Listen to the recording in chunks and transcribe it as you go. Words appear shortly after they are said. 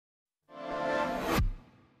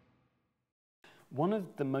One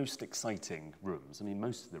of the most exciting rooms, I mean,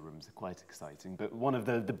 most of the rooms are quite exciting, but one of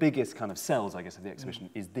the biggest kind of cells, I guess, of the exhibition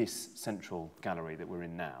is this central gallery that we're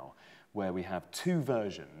in now, where we have two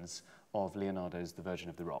versions of Leonardo's The Virgin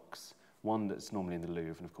of the Rocks. One that's normally in the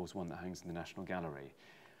Louvre, and of course one that hangs in the National Gallery.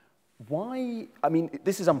 Why? I mean,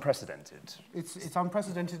 this is unprecedented. It's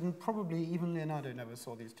unprecedented, and probably even Leonardo never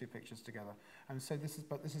saw these two pictures together. And so this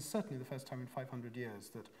is certainly the first time in 500 years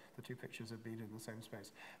that the two pictures have been in the same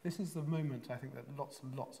space. This is the moment, I think, that lots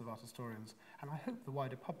and lots of art historians, and I hope the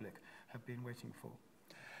wider public, have been waiting for.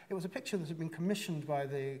 It was a picture that had been commissioned by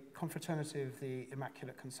the Confraternity of the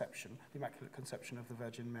Immaculate Conception of the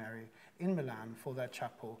Virgin Mary in Milan for their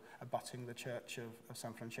chapel abutting the church of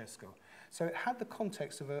San Francesco. So it had the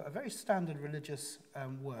context of a very standard religious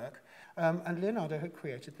work, and Leonardo had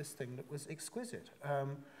created this thing that was exquisite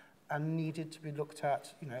and needed to be looked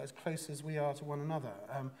at, you know, as close as we are to one another.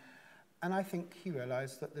 And I think he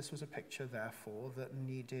realized that this was a picture, therefore, that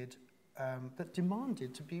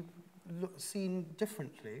demanded to be seen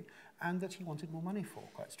differently, and that he wanted more money for,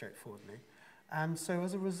 quite straightforwardly. And so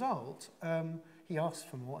as a result, he asked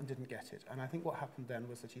for more and didn't get it. And I think what happened then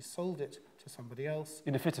was that he sold it to somebody else.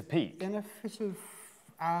 In a fit of pique? In a fit of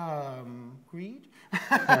greed.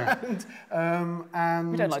 We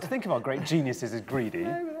don't like to think of our great geniuses as greedy.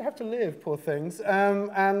 No, they have to live, poor things.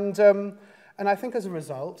 And I think as a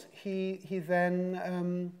result, he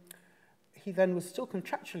then was still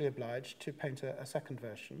contractually obliged to paint a second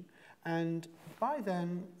version. And by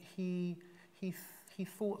then, he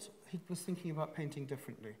thought he was thinking about painting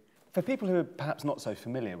differently. For people who are perhaps not so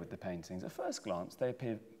familiar with the paintings, at first glance, they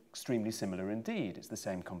appear extremely similar indeed. It's the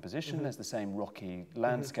same composition, there's the same rocky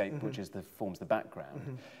landscape, which forms the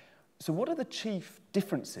background. So what are the chief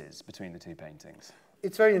differences between the two paintings?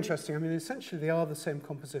 It's very interesting. I mean, essentially, they are the same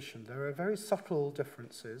composition. There are very subtle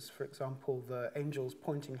differences. For example, the angel's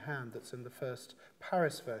pointing hand that's in the first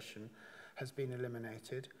Paris version has been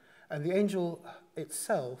eliminated. And the angel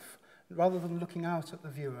itself, rather than looking out at the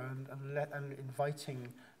viewer and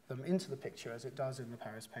inviting them into the picture, as it does in the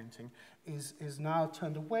Paris painting, is now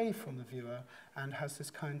turned away from the viewer and has this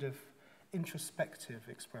kind of introspective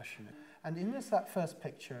expression. And in that first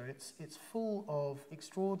picture, it's full of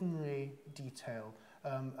extraordinary detail,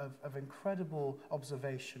 of incredible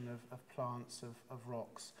observation of plants, of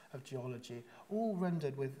rocks, of geology, all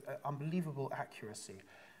rendered with unbelievable accuracy.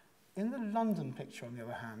 In the London picture, on the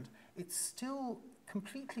other hand, it's still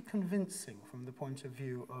completely convincing from the point of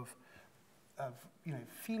view of you know,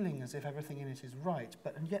 feeling as if everything in it is right,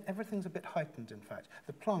 and yet everything's a bit heightened, in fact.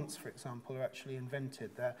 The plants, for example, are actually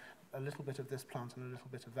invented. They're a little bit of this plant and a little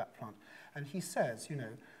bit of that plant. And he says, you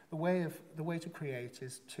know, the way to create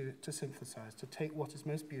is to synthesize, to take what is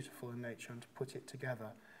most beautiful in nature and to put it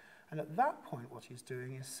together. And at that point, what he's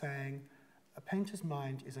doing is saying, a painter's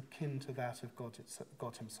mind is akin to that of God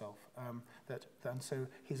himself. And so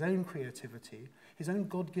his own creativity, his own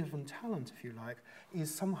God-given talent, if you like,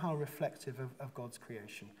 is somehow reflective of God's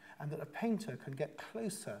creation. And that a painter can get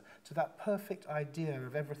closer to that perfect idea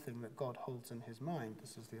of everything that God holds in his mind,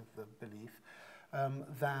 this is the belief,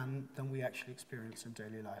 than we actually experience in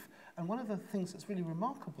daily life. And one of the things that's really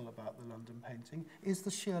remarkable about the London painting is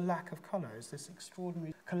the sheer lack of colour, is this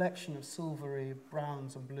extraordinary collection of silvery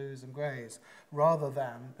browns and blues and greys, rather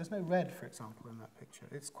than, there's no red, for example, in that picture.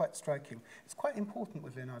 It's quite striking. It's quite important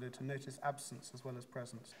with Leonardo to notice absence as well as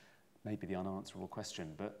presence. Maybe the unanswerable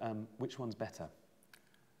question, but which one's better?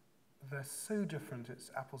 They're so different,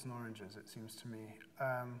 it's apples and oranges, it seems to me.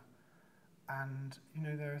 And, you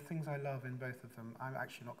know, there are things I love in both of them. I'm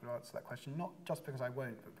actually not going to answer that question, not just because I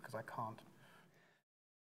won't, but because I can't.